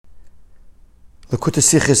Lekutei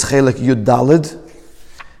Sichos Chelek Yud Daled,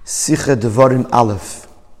 Sicha Devarim Aleph.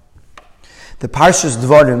 The Parshas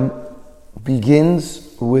Devarim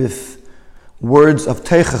begins with words of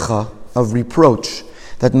teichacha, of reproach,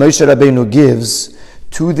 that Moshe Rabbeinu gives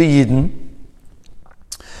to the Yidden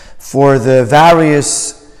for the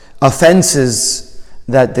various offenses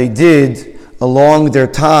that they did along their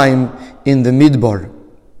time in the Midbar.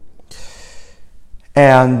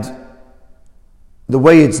 And the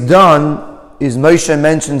way it's done is Moshe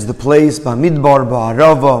mentions the place Bamidbar,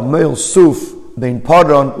 Ba'arava, Meil Suf, Bein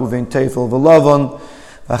Paran, Uvein Teifel V'Lavan,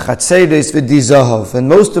 V'Chatzeres V'Dizahav. And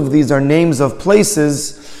most of these are names of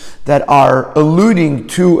places that are alluding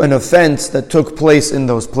to an offense that took place in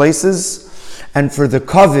those places. And for the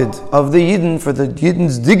kavod of the Yidden, for the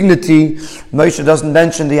Yidden's dignity, Moshe doesn't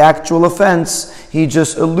mention the actual offense, he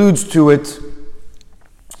just alludes to it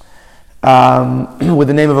with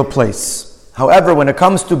the name of a place. However, when it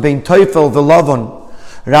comes to Bein Teifel V'Lavan,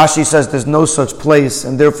 Rashi says there's no such place,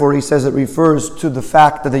 and therefore he says it refers to the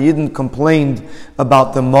fact that the Yidden complained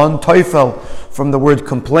about the mun, Teifel from the word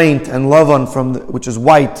complaint, and Lavan which is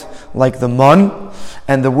white, like the mun.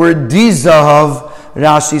 And the word Dizahav,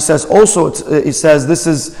 Rashi says also, he says this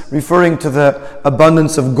is referring to the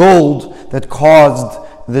abundance of gold that caused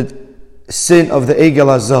the sin of the Egel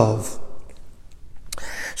Azav.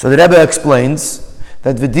 So the Rebbe explains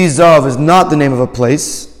that V'Dizav is not the name of a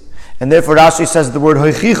place, and therefore Rashi says the word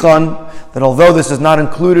Hoichichan, that although this is not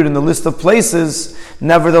included in the list of places,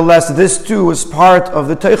 nevertheless this too is part of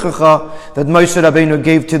the Teichacha that Moshe Rabbeinu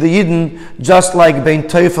gave to the Yidden, just like Bein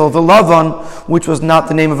Teifel V'Lavan, which was not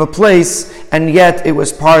the name of a place, and yet it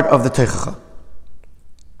was part of the Teichacha.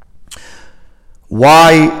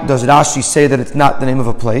 Why does Rashi say that it's not the name of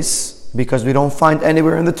a place? Because we don't find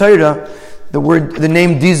anywhere in the Torah the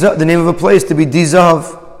name of a place to be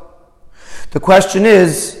Dizav. The question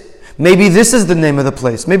is, maybe this is the name of the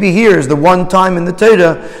place. Maybe here is the one time in the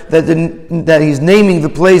Torah that he's naming the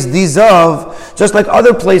place Dizav, just like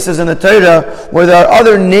other places in the Torah where there are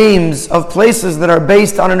other names of places that are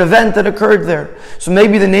based on an event that occurred there. So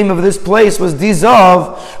maybe the name of this place was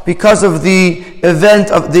Dizav because of the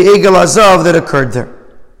event of the Egel Azav that occurred there.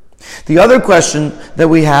 The other question that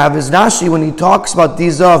we have is Rashi, when he talks about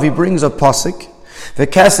Dizav, he brings a pasuk,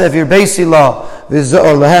 V'kesef yirbesi la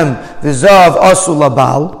lehem v'zav asu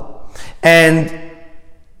labal, and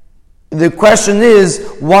the question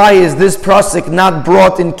is, why is this pasuk not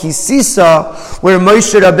brought in Kisisa, where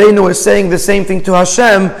Moshe Rabbeinu is saying the same thing to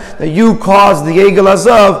Hashem, that you caused the Egel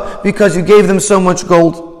Azav because you gave them so much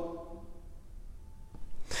gold?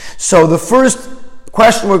 So the first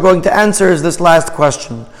question we're going to answer is this last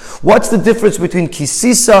question. What's the difference between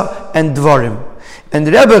Kisisa and Dvarim? And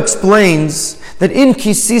the Rebbe explains that in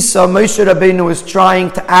Kisisa, Moshe Rabbeinu is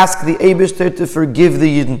trying to ask the Eibishter to forgive the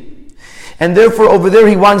Yidden. And therefore over there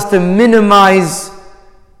he wants to minimize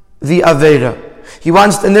the Avera.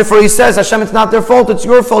 And therefore he says, Hashem, it's not their fault, it's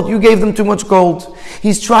your fault, you gave them too much gold.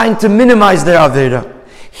 He's trying to minimize their Avera.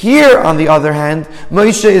 Here, on the other hand,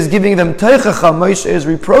 Moshe is giving them teichacha, Moshe is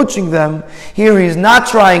reproaching them. Here he's not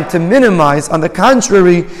trying to minimize, on the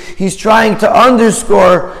contrary, he's trying to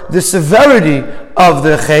underscore the severity of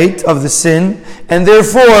the chet, of the sin, and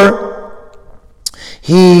therefore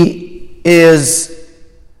he is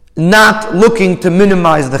not looking to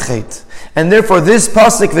minimize the chet. And therefore this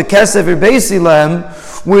pasuk, V'kesef yirbesi lehem,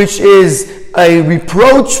 which is a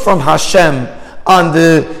reproach from Hashem on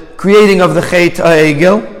the creating of the Chet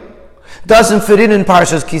HaEgel, doesn't fit in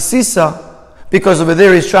Parshas Kisisa, because over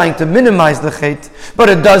there he's trying to minimize the Chet, but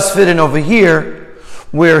it does fit in over here,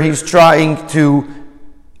 where he's trying to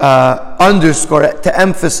underscore, to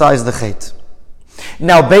emphasize the Chet.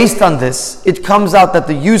 Now, based on this, it comes out that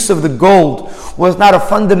the use of the gold was not a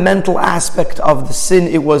fundamental aspect of the sin,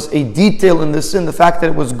 it was a detail in the sin, the fact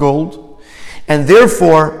that it was gold, and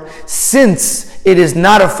therefore, since it is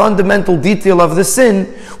not a fundamental detail of the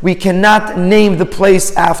sin, we cannot name the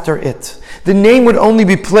place after it. The name would only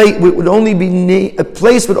be a place would only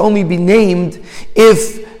be named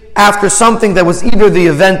if after something that was either the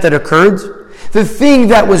event that occurred, the thing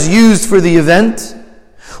that was used for the event,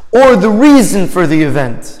 or the reason for the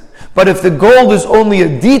event. But if the gold is only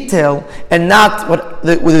a detail and not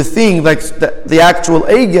the thing like the actual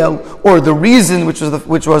egel, or the reason which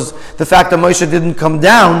was the fact that Moshe didn't come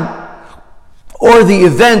down, or the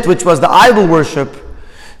event which was the idol worship,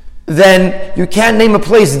 then you can't name a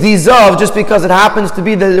place Dizav just because it happens to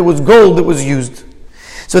be that it was gold that was used.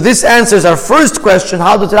 So this answers our first question,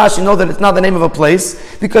 how does Rashi know that it's not the name of a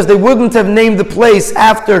place? Because they wouldn't have named the place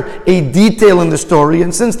after a detail in the story,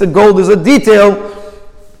 and since the gold is a detail,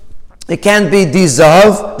 It can't be Di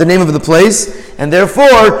Zahav, the name of the place, and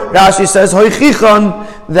therefore Rashi says Hoichichon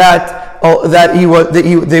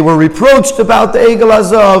they were reproached about the Egel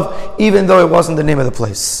Hazav, even though it wasn't the name of the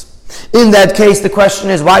place. In that case, the question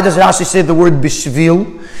is, why does Rashi say the word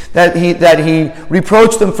Bishvil? That he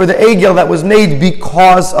reproached them for the Egel that was made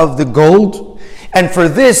because of the gold. And for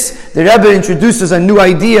this, the Rebbe introduces a new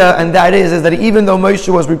idea, and that is that even though Moshe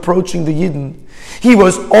was reproaching the Yidden, he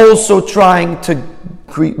was also trying to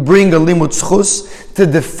bring a limud zchus to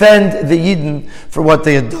defend the Yidden for what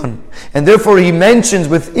they had done. And therefore he mentions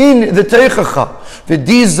within the Teichacha, the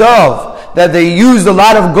Dizav, that they used a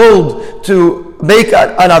lot of gold to make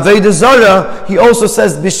an Aveda Zara. He also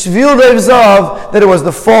says, Bishvil Rev Zav, that it was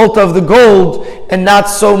the fault of the gold and not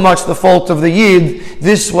so much the fault of the Yid.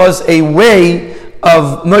 This was a way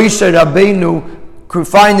of Moshe Rabbeinu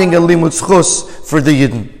finding a limud zchus for the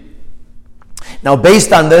Yidden. Now,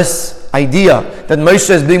 based on this idea that Moshe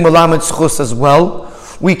is being melamed zchus as well,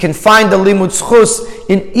 we can find the limud zchus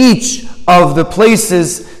in each of the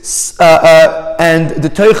places and the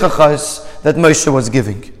teichachas that Moshe was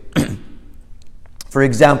giving. For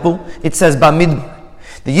example, it says Bamidbar.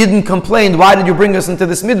 The Yidden complained, why did you bring us into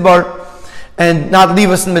this midbar and not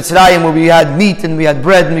leave us in Mitzrayim where we had meat and we had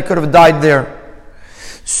bread and we could have died there?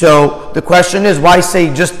 So the question is, why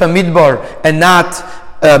say just Bamidbar and not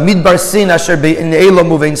Midbar Sin Asher Be'elam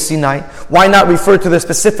Uvein Sinai? Why not refer to the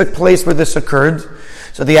specific place where this occurred?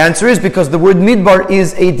 So the answer is because the word Midbar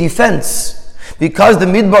is a defense. Because the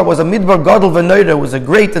Midbar was a Midbar Gadol V'Noira, was a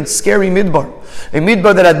great and scary Midbar. A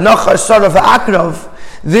Midbar that had Nachar Sarav Akrav.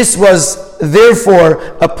 This was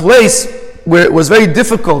therefore a place where it was very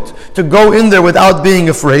difficult to go in there without being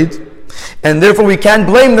afraid. And therefore we can't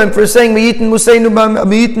blame them for saying Me'iten Museinu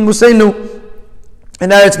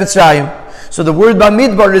and Eretz Mitzrayim. So the word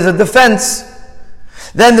Bamidbar is a defense.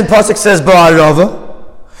 Then the pasuk says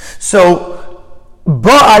Ba'arava. So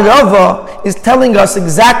Ba'arava is telling us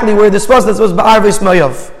exactly where this was. This was Ba'arvis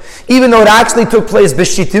Mayav. Even though it actually took place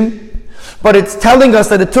B'Shittim, but it's telling us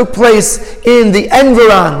that it took place in the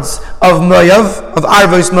environs of Mayav, of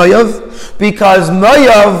Arvis Mayav, because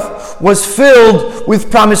Mayav was filled with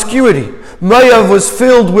promiscuity. Mayav was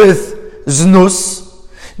filled with znus,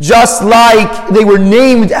 just like they were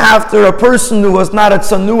named after a person who was not a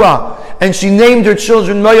tzanua, and she named her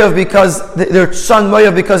children Mayav because their son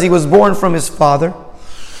Mayav because he was born from his father.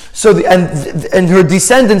 So and her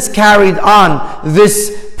descendants carried on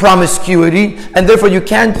this promiscuity, and therefore you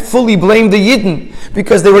can't fully blame the Yidden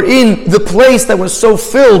because they were in the place that was so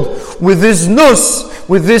filled with this nus,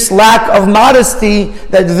 with this lack of modesty,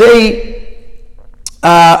 that they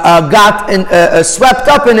got swept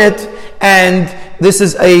up in it, and this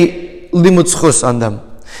is a limud zchus on them.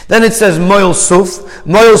 Then it says Moil Suf.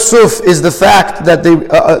 Moil Suf is the fact that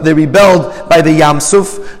they rebelled by the Yam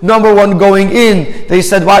Suf. Number one, going in, they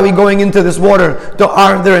said, why are we going into this water?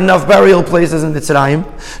 Aren't there enough burial places in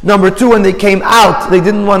Mitzrayim? Number two, when they came out, they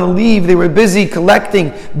didn't want to leave. They were busy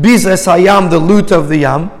collecting Bizas Hayam, the loot of the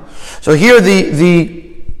Yam. So here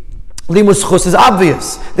the Limus Chus is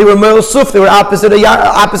obvious. They were Moil Suf, they were opposite of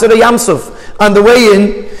Yam Suf. On the way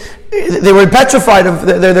in, they were petrified of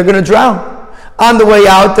they're going to drown. On the way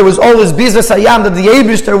out, there was all this bizas hayam that the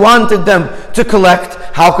Eibishter wanted them to collect.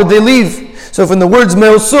 How could they leave? So from the words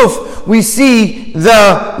Me'il Suf, we see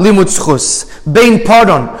the limud zchus. Bein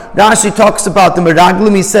Paron. Rashi talks about the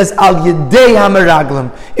Meraglim. He says, Al Yedei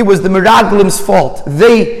HaMeraglim. It was the Meraglim's fault.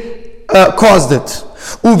 They caused it.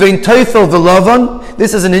 Uvein Teufel V'Lavan.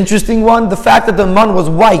 This is an interesting one. The fact that the man was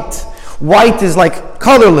white. White is like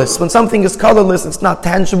colorless. When something is colorless, it's not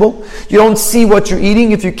tangible. You don't see what you're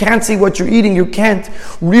eating. If you can't see what you're eating, you can't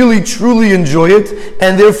really truly enjoy it.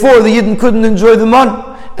 And therefore, the Yidden couldn't enjoy the man.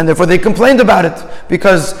 And therefore, they complained about it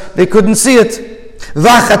because they couldn't see it.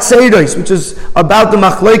 V'chatzeros, which is about the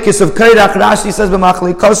machlekes of Kairach. Rashi says,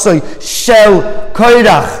 "B'machlekosoi shel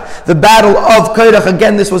Kairach." The battle of Kairach.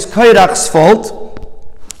 Again, this was Kairach's fault.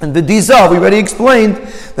 And the Dizah, we already explained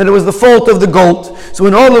that it was the fault of the gold. So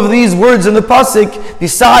in all of these words in the pasuk,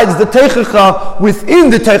 besides the teichacha, within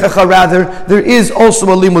the teichacha rather, there is also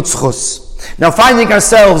a limud zchus. Now finding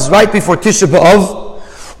ourselves right before Tisha B'Av,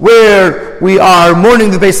 where we are mourning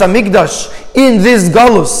the Beis Hamikdash, in this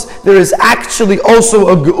galus, there is actually also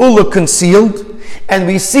a geula concealed. And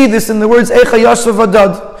we see this in the words Eicha Yashav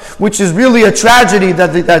Adad, which is really a tragedy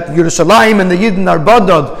that Yerushalayim and the Yidden are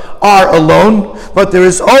Badad are alone. But there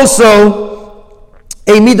is also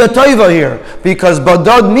a midah tova here, because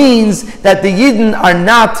badad means that the Yidden are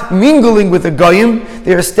not mingling with the goyim;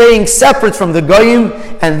 they are staying separate from the goyim,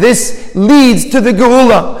 and this leads to the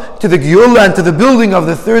geula, and to the building of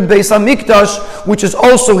the third Beis Hamikdash, which is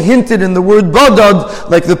also hinted in the word badad,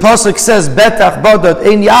 like the pasuk says, "Betach badad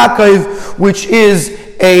ein Yaakov," which is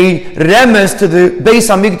a remes to the Beis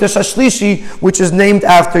Hamikdash Hashlishi, which is named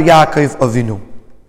after Yaakov Avinu.